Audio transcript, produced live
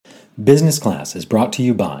Business Class is brought to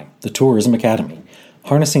you by the Tourism Academy,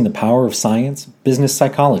 harnessing the power of science, business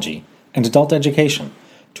psychology, and adult education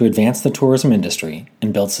to advance the tourism industry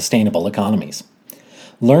and build sustainable economies.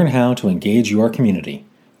 Learn how to engage your community,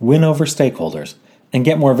 win over stakeholders, and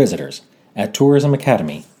get more visitors at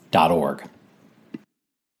tourismacademy.org.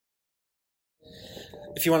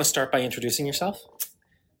 If you want to start by introducing yourself.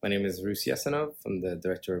 My name is Yessenov. I'm the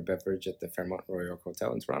director of Beverage at the Fairmont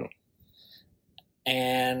Hotel in Toronto.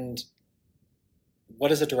 And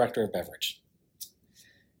what is a director of Beverage?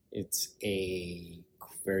 It's a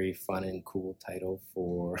very fun and cool title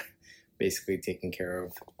for basically taking care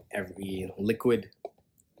of every liquid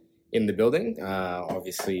in the building.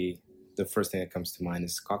 Obviously, the first thing that comes to mind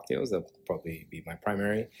is cocktails. That'll probably be my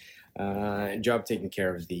primary job, taking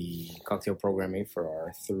care of the cocktail programming for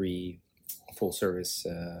our 3 full-service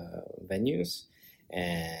venues.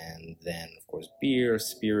 And then, of course, beer,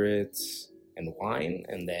 spirits, and wine,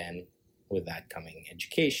 and then with that coming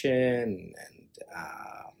education and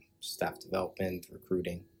staff development,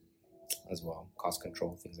 recruiting as well, cost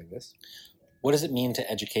control, things like this. What does it mean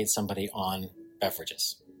to educate somebody on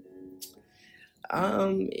beverages?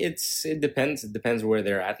 It depends. It depends where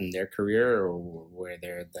they're at in their career or where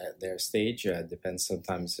they're at their stage. It depends.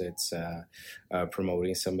 Sometimes it's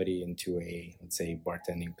promoting somebody into a, let's say,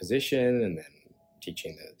 bartending position, and then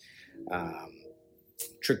teaching the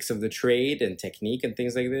tricks of the trade and technique and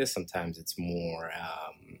things like this. Sometimes it's more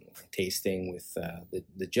tasting with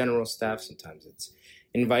the general staff. Sometimes it's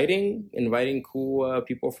inviting cool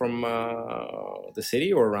people from the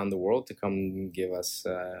city or around the world to come give us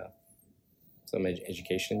some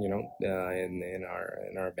education, in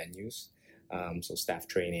our venues. So staff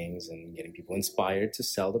trainings and getting people inspired to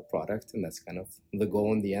sell the product, and that's kind of the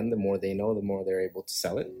goal in the end. The more they know, the more they're able to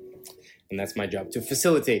sell it, and that's my job to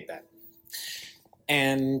facilitate that.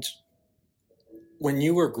 And when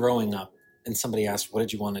you were growing up and somebody asked, what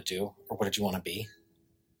did you want to do or what did you want to be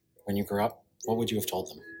when you grew up, what would you have told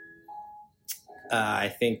them? I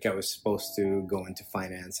think I was supposed to go into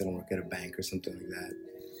finance and work at a bank or something like that.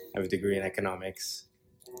 I have a degree in economics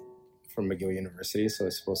from McGill University, so I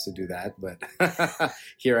was supposed to do that, but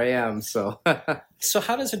here I am. So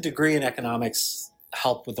how does a degree in economics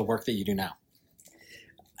help with the work that you do now?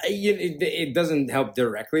 It doesn't help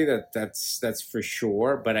directly, that's for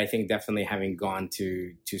sure. But I think definitely having gone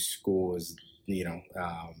to school is,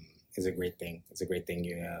 is a great thing. It's a great thing.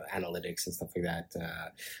 Analytics and stuff like that,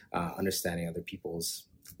 understanding other people's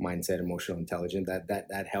mindset, emotional intelligence,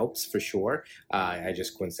 that helps for sure. I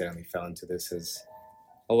just coincidentally fell into this as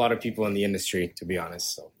a lot of people in the industry, to be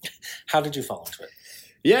honest. So, how did you fall into it?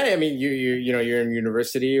 Yeah, I mean, you're in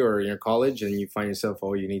university or you're in college, and you find yourself,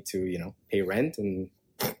 you need to pay rent and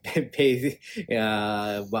pay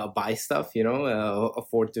buy stuff,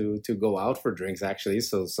 afford to go out for drinks, actually.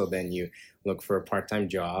 So then you look for a part-time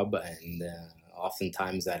job, and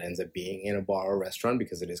oftentimes that ends up being in a bar or restaurant,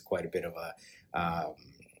 because it is quite a bit of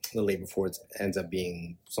the labor force ends up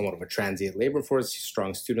being somewhat of a transient labor force,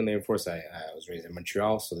 strong student labor force. I was raised in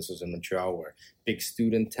Montreal, so this was in Montreal, we're a big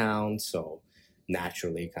student town, so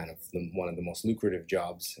naturally kind of one of the most lucrative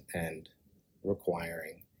jobs and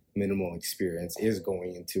requiring minimal experience is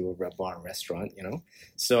going into a bar restaurant,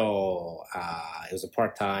 So it was a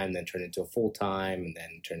part-time, then turned into a full-time, and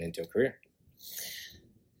then turned into a career.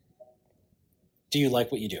 Do you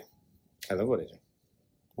like what you do? I love what I do.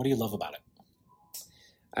 What do you love about it?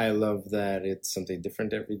 I love that it's something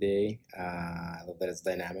different every day. I love that it's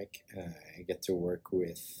dynamic. I get to work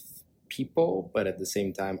with people, but at the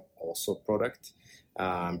same time, also product.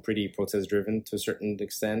 I'm pretty process-driven to a certain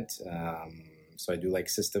extent. So I do like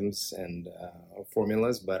systems and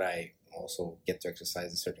formulas, but I also get to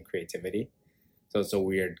exercise a certain creativity. So it's a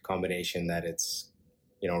weird combination that it's,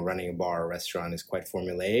 running a bar or restaurant is quite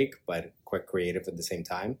formulaic, but quite creative at the same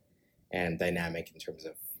time, and dynamic in terms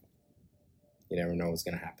of you never know what's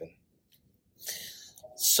going to happen.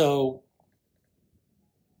 So,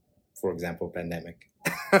 for example, pandemic.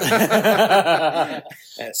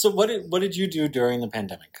 So what did you do during the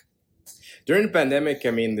pandemic? During the pandemic,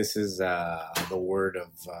 this is the word of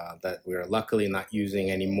that we're luckily not using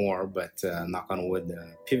anymore, but knock on wood,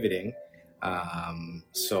 pivoting.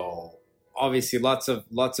 So obviously lots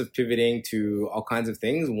of pivoting to all kinds of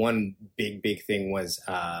things. One big thing was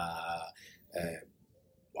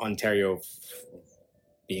Ontario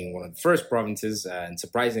being one of the first provinces, and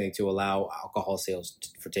surprisingly, to allow alcohol sales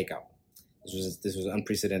for takeout. This was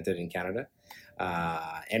unprecedented in Canada.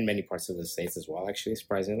 And many parts of the States as well, actually,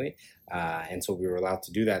 surprisingly. And so we were allowed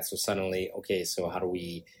to do that. So suddenly, so how do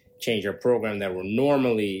we change our program that we're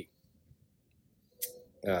normally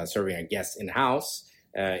serving our guests in-house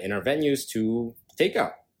in our venues to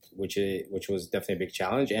takeout? which was definitely a big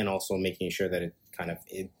challenge, and also making sure that it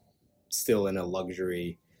still in a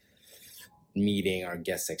luxury meeting our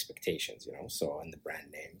guests' expectations, so, and the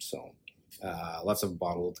brand name. So lots of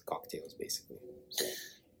bottled cocktails, basically. So,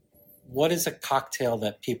 what is a cocktail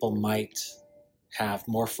that people might have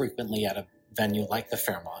more frequently at a venue like the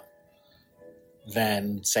Fairmont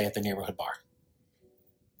than, say, at the neighborhood bar?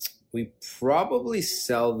 We probably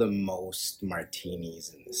sell the most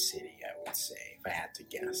martinis in the city, I would say, if I had to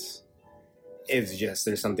guess. It's just,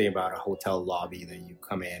 there's something about a hotel lobby that you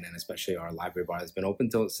come in, and especially our library bar has been open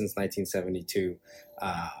since 1972,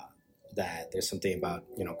 that there's something about,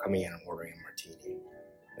 coming in and ordering a martini.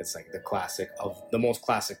 It's like the most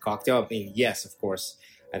classic cocktail. I mean, yes, of course,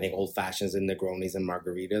 I think old fashions and Negronis and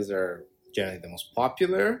margaritas are generally the most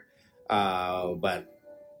popular, but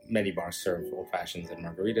many bars serve old fashions and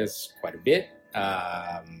margaritas quite a bit.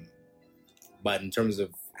 But in terms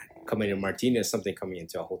of coming in martini, it's something coming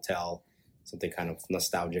into a hotel, something kind of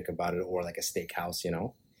nostalgic about it, or like a steakhouse,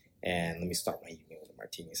 and let me start my evening with a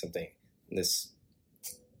martini, this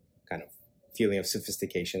kind of feeling of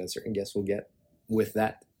sophistication that certain guests will get with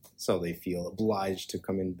that. So they feel obliged to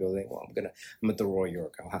come in the building. Well, I'm at the Royal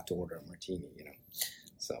York. I'll have to order a martini,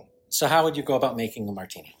 So how would you go about making a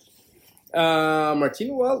martini?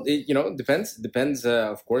 Martini, well, it depends.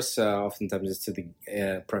 Of course, oftentimes it's to the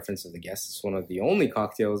preference of the guest. It's one of the only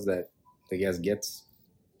cocktails that the guest gets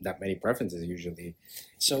that many preferences usually.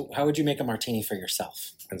 So how would you make a martini for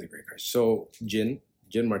yourself? That's a great question. So gin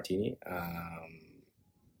martini.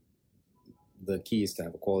 The key is to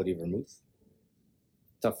have a quality vermouth.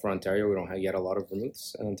 Tough for Ontario. We don't get a lot of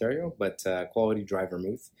vermouths in Ontario, but quality dry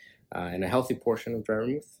vermouth and a healthy portion of dry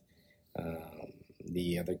vermouth.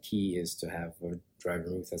 The other key is to have a dry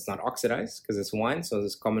vermouth that's not oxidized, because it's wine. So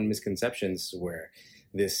there's common misconceptions where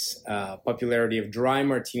this popularity of dry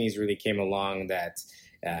martinis really came along, that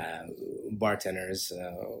bartenders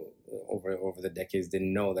over the decades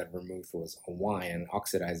didn't know that vermouth was a wine and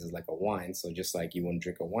oxidizes like a wine. So just like you wouldn't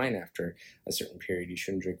drink a wine after a certain period, you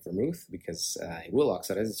shouldn't drink vermouth, because it will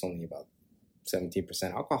oxidize. It's only about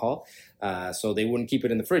 17% alcohol. So they wouldn't keep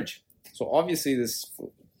it in the fridge. So obviously this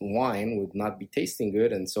wine would not be tasting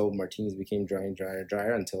good, and so martinis became drier and drier and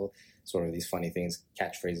drier until sort of these funny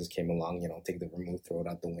catchphrases came along, take the vermouth, throw it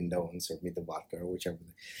out the window, and serve me the vodka, or whichever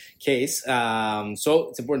the case. So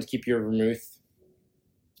it's important to keep your vermouth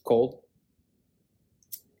cold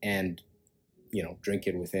and, drink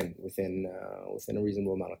it within a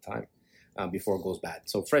reasonable amount of time before it goes bad.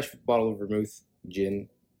 So fresh bottle of vermouth, gin,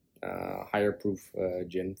 higher proof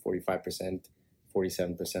gin, 45%,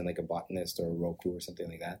 47%, like a Botanist or a Roku or something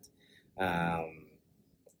like that.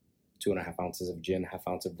 2.5 ounces of gin, half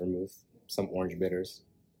ounce of vermouth, some orange bitters,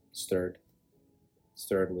 stirred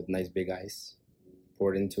with nice big ice,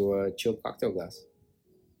 poured into a chilled cocktail glass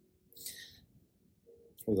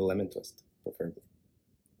with a lemon twist, preferably.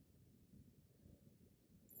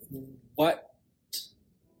 What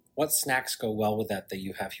snacks go well with that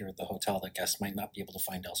you have here at the hotel that guests might not be able to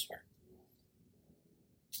find elsewhere?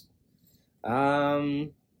 Or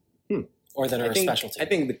that are a specialty? I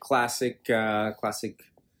think the classic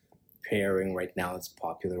pairing right now that's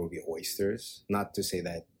popular would be oysters. Not to say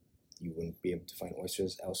that you wouldn't be able to find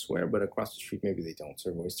oysters elsewhere, but across the street maybe they don't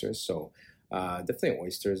serve oysters. So definitely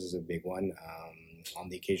oysters is a big one. On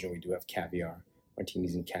the occasion we do have caviar.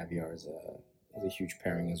 Martinis and caviar is a huge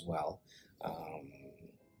pairing as well.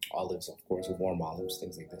 Olives, of course, warm olives,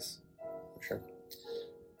 things like this, for sure.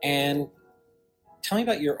 And tell me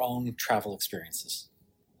about your own travel experiences.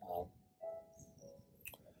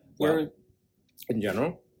 In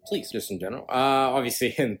general? Please. Just in general.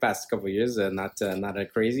 Obviously, in the past couple of years, not a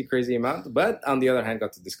crazy amount. But on the other hand,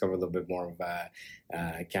 got to discover a little bit more of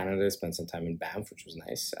Canada, spent some time in Banff, which was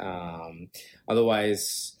nice.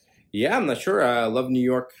 Otherwise, yeah, I'm not sure. I love New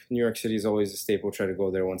York. New York City is always a staple. Try to go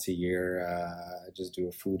there once a year. Just do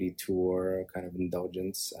a foodie tour, kind of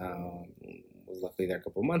indulgence. Was luckily there a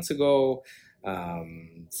couple of months ago.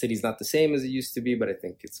 City's not the same as it used to be, but I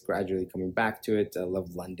think it's gradually coming back to it. I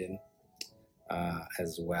love London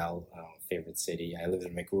as well. Favorite city. I lived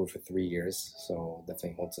in Vancouver for 3 years, so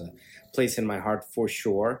definitely holds a place in my heart for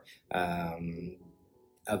sure.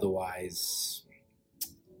 Otherwise,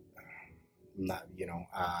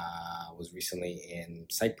 was recently in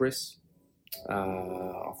Cyprus,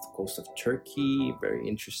 off the coast of Turkey. Very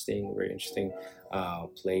interesting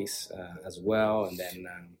place as well. And then,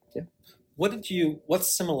 yeah. What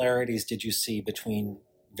similarities did you see between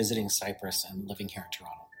visiting Cyprus and living here in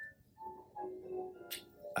Toronto?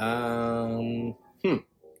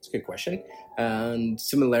 It's a good question.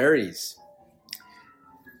 Similarities.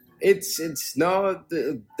 It's no,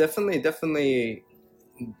 definitely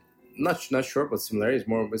not sure, but similarities.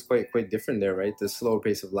 It's quite different there, right? The slower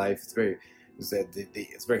pace of life. It's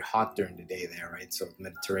very hot during the day there, right? So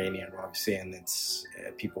Mediterranean, obviously, and it's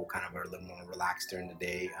people kind of are a little more relaxed during the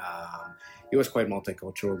day. It was quite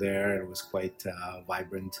multicultural there. It was quite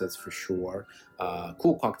vibrant, that's for sure.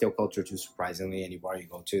 Cool cocktail culture too, surprisingly. Any bar you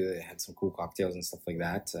go to, they had some cool cocktails and stuff like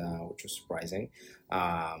that, which was surprising.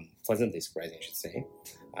 Pleasantly surprising, I should say.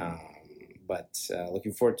 But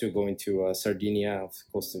looking forward to going to Sardinia, off the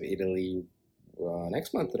coast of Italy,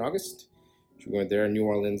 next month in August. We're going there, New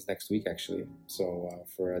Orleans next week, actually. So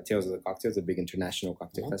for Tales of the Cocktails, a big international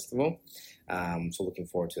cocktail festival. So looking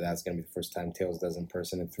forward to that. It's going to be the first time Tales does in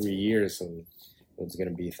person in 3 years. So it's going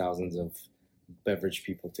to be thousands of beverage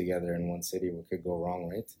people together in one city. What could go wrong,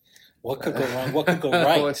 right? What could go wrong? What could go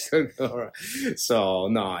right? What could go wrong? So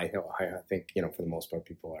no, I think for the most part,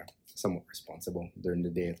 people are somewhat responsible during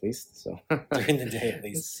the day, at least. So During the day, at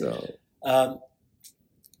least. So.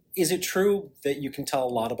 Is it true that you can tell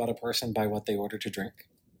a lot about a person by what they order to drink?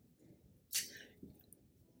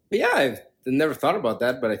 Yeah, I've never thought about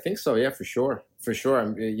that, but I think so. Yeah, for sure.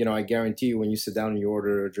 I guarantee you, when you sit down and you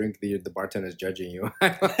order a drink, the bartender is judging you. Or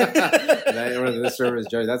the server is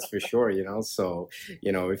judging. That's for sure. So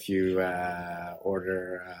if you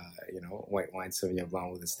order white wine Sauvignon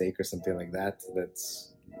Blanc with a steak or something like that, that's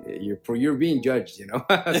you're being judged,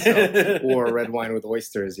 or red wine with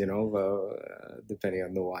oysters, depending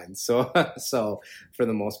on the wine. So for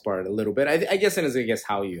the most part, a little bit. I guess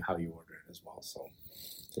how you order it as well. So,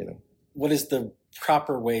 What is the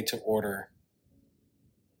proper way to order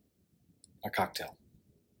a cocktail?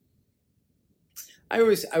 I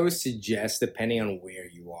always suggest, depending on where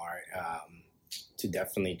you are, to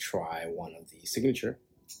definitely try one of the signature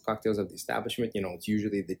cocktails of the establishment. It's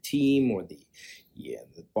usually the team or the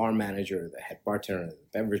bar manager, the head bartender, the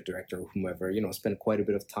beverage director, or whomever, spend quite a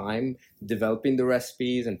bit of time developing the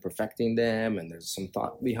recipes and perfecting them, and there's some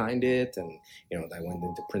thought behind it, and that went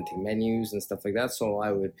into printing menus and stuff like that. So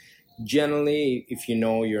I would generally, if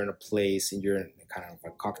you're in a place and you're in kind of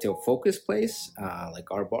a cocktail focused place, like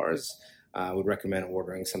our bars, I would recommend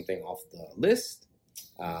ordering something off the list,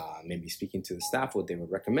 maybe speaking to the staff what they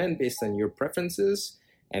would recommend based on your preferences,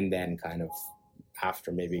 and then kind of after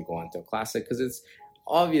maybe go on to a classic, because it's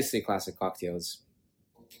obviously classic cocktails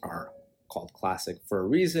are called classic for a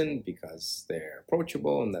reason, because they're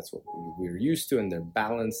approachable and that's what we're used to, and they're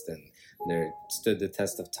balanced and they're stood the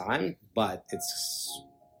test of time. But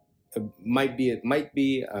it might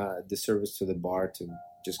be a disservice to the bar to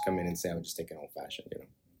just come in and say, I'll just take an old fashioned.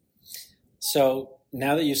 So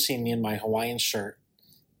now that you've seen me in my Hawaiian shirt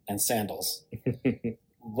and sandals,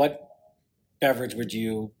 what beverage would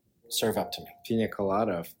you serve up to me? Pina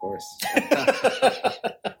colada, of course.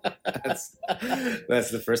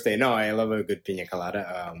 That's the first day. No, I love a good pina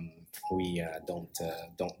colada. We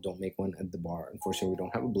don't make one at the bar. Unfortunately, we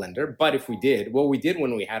don't have a blender. But if we did, we did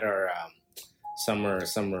when we had our summer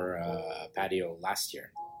patio last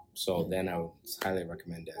year. So then I would highly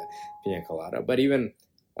recommend a pina colada. But even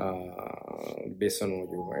based on what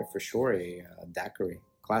you're wearing, for sure, a daiquiri,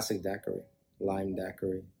 classic daiquiri, lime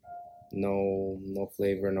daiquiri. No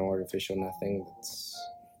flavor, no artificial, nothing. It's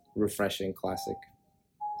refreshing, classic.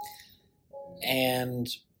 And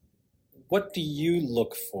what do you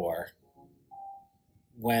look for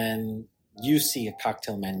when you see a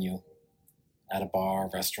cocktail menu at a bar,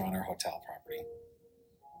 restaurant, or hotel property?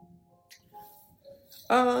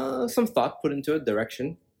 Some thought put into it,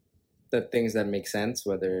 direction, the things that make sense,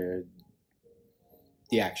 whether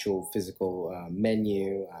the actual physical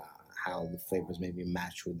menu, how the flavors maybe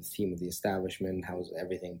match with the theme of the establishment, how's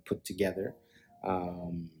everything put together.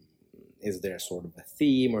 Is there sort of a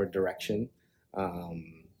theme or direction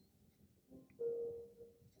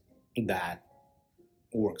that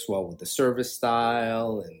works well with the service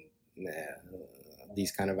style and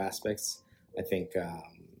these kind of aspects? I think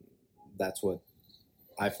that's what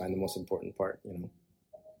I find the most important part,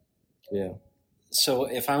 Yeah. So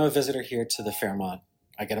if I'm a visitor here to the Fairmont,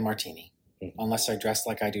 I get a martini. Mm-hmm. Unless I dress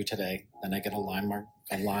like I do today, then I get a lime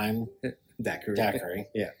daiquiri.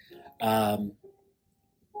 Yeah.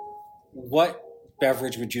 What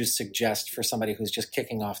beverage would you suggest for somebody who's just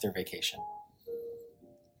kicking off their vacation?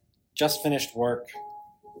 Just finished work.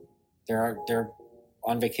 They're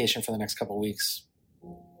on vacation for the next couple of weeks.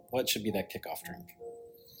 What should be that kickoff drink?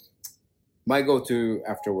 My go-to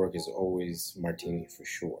after work is always martini, for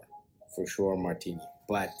sure. For sure, martini.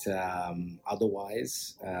 But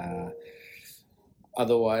otherwise,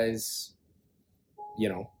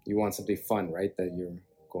 you want something fun, right? That you're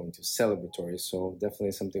going to celebratory. So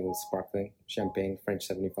definitely something with sparkling, champagne, French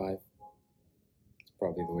 75. It's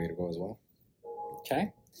probably the way to go as well.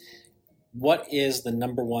 Okay. What is the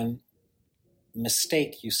number one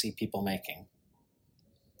mistake you see people making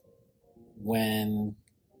when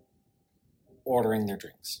ordering their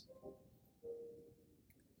drinks?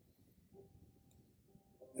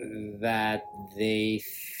 That they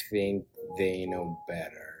think they know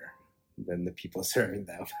better than the people serving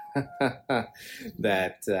them.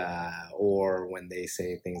 That, or when they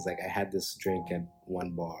say things like, I had this drink at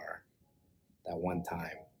one bar that one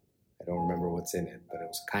time. I don't remember what's in it, but it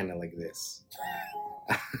was kind of like this.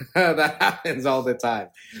 That happens all the time.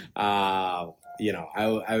 I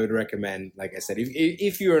would recommend, like I said,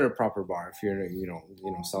 if you're in a proper bar, if you're in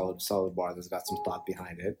a solid bar that's got some thought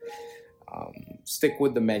behind it, stick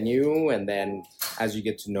with the menu, and then as you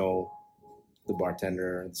get to know the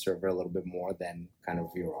bartender and the server a little bit more, then kind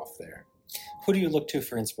of veer off there. Who do you look to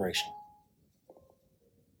for inspiration?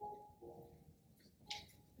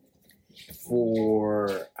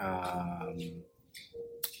 For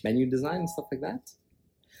menu design and stuff like that?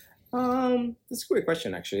 That's a great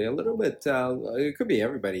question, actually. A little bit, it could be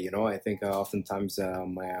everybody, I think oftentimes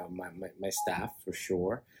my staff, for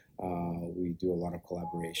sure. We do a lot of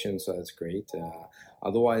collaboration, so that's great.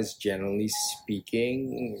 Otherwise, generally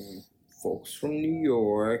speaking, folks from New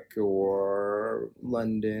York or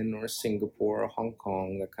London or Singapore or Hong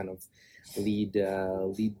Kong that kind of lead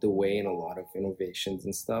the way in a lot of innovations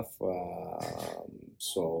and stuff.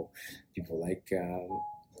 So people like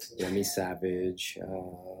Remy Savage,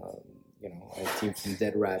 a team from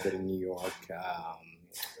Dead Rabbit in New York,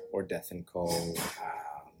 or Death and Co.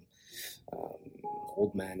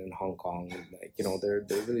 Old Man in Hong Kong, they're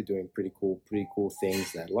really doing pretty cool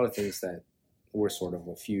things. That a lot of things that we're sort of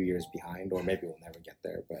a few years behind, or maybe we'll never get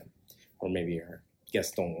there, or maybe our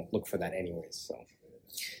guests don't look for that anyways. So,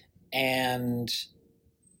 and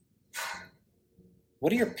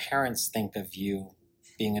what do your parents think of you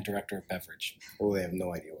being a director of Beverage? Well, they have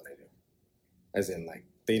no idea what I do. As in, like,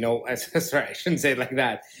 they know. Sorry, I shouldn't say it like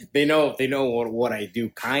that. They know what I do,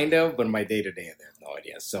 kind of, but my day to day, they have no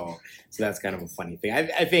idea. So that's kind of a funny thing.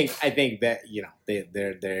 I think that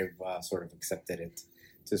they've sort of accepted it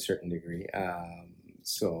to a certain degree.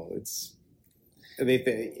 So it's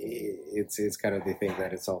kind of, they think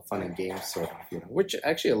that it's all fun and games, sort of, which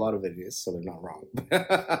actually a lot of it is. So they're not wrong.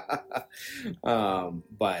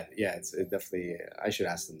 But yeah, it definitely. I should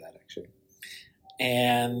ask them that, actually.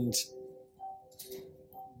 And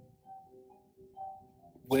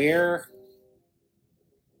where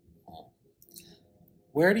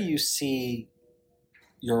do you see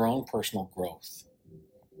your own personal growth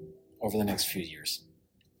over the next few years?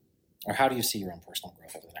 Or how do you see your own personal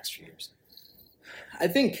growth over the next few years? I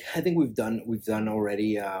think we've done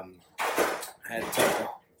already at the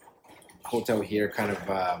hotel here kind of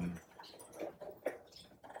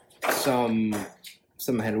some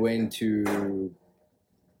headway into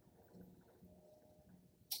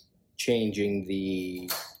changing the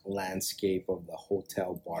landscape of the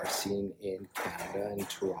hotel bar scene in Canada and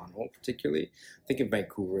Toronto particularly. I think in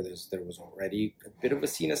Vancouver there was already a bit of a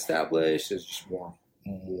scene established. There's just more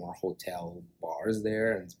hotel bars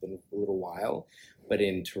there, and it's been a little while. But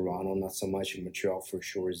in Toronto, not so much. In Montreal, for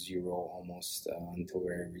sure, zero almost until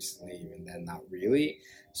very recently. Even then, not really.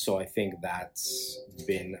 So I think that's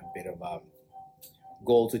been a bit of a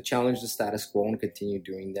goal to challenge the status quo and continue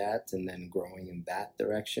doing that, and then growing in that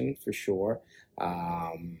direction for sure.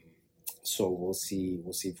 So we'll see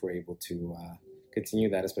if we're able to continue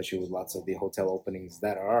that, especially with lots of the hotel openings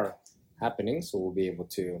that are happening. So we'll be able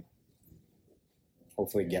to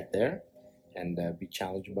hopefully get there and be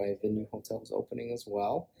challenged by the new hotels opening as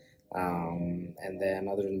well. And then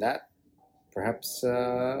other than that, perhaps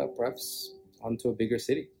onto a bigger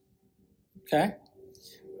city. Okay.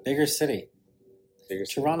 Bigger city. Bigger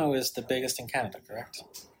city. Toronto is the biggest in Canada, correct?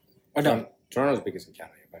 Or no? Toronto's the biggest in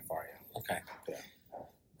Canada by far, yeah. Okay. Yeah.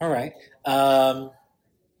 All right. Let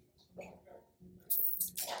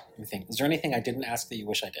me think. Is there anything I didn't ask that you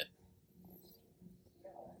wish I did?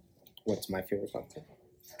 What's my favorite cocktail?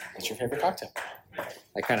 What's your favorite cocktail?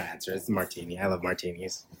 I kind of answer. It's the martini. I love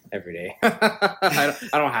martinis every day. I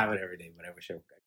don't have it every day, but I wish I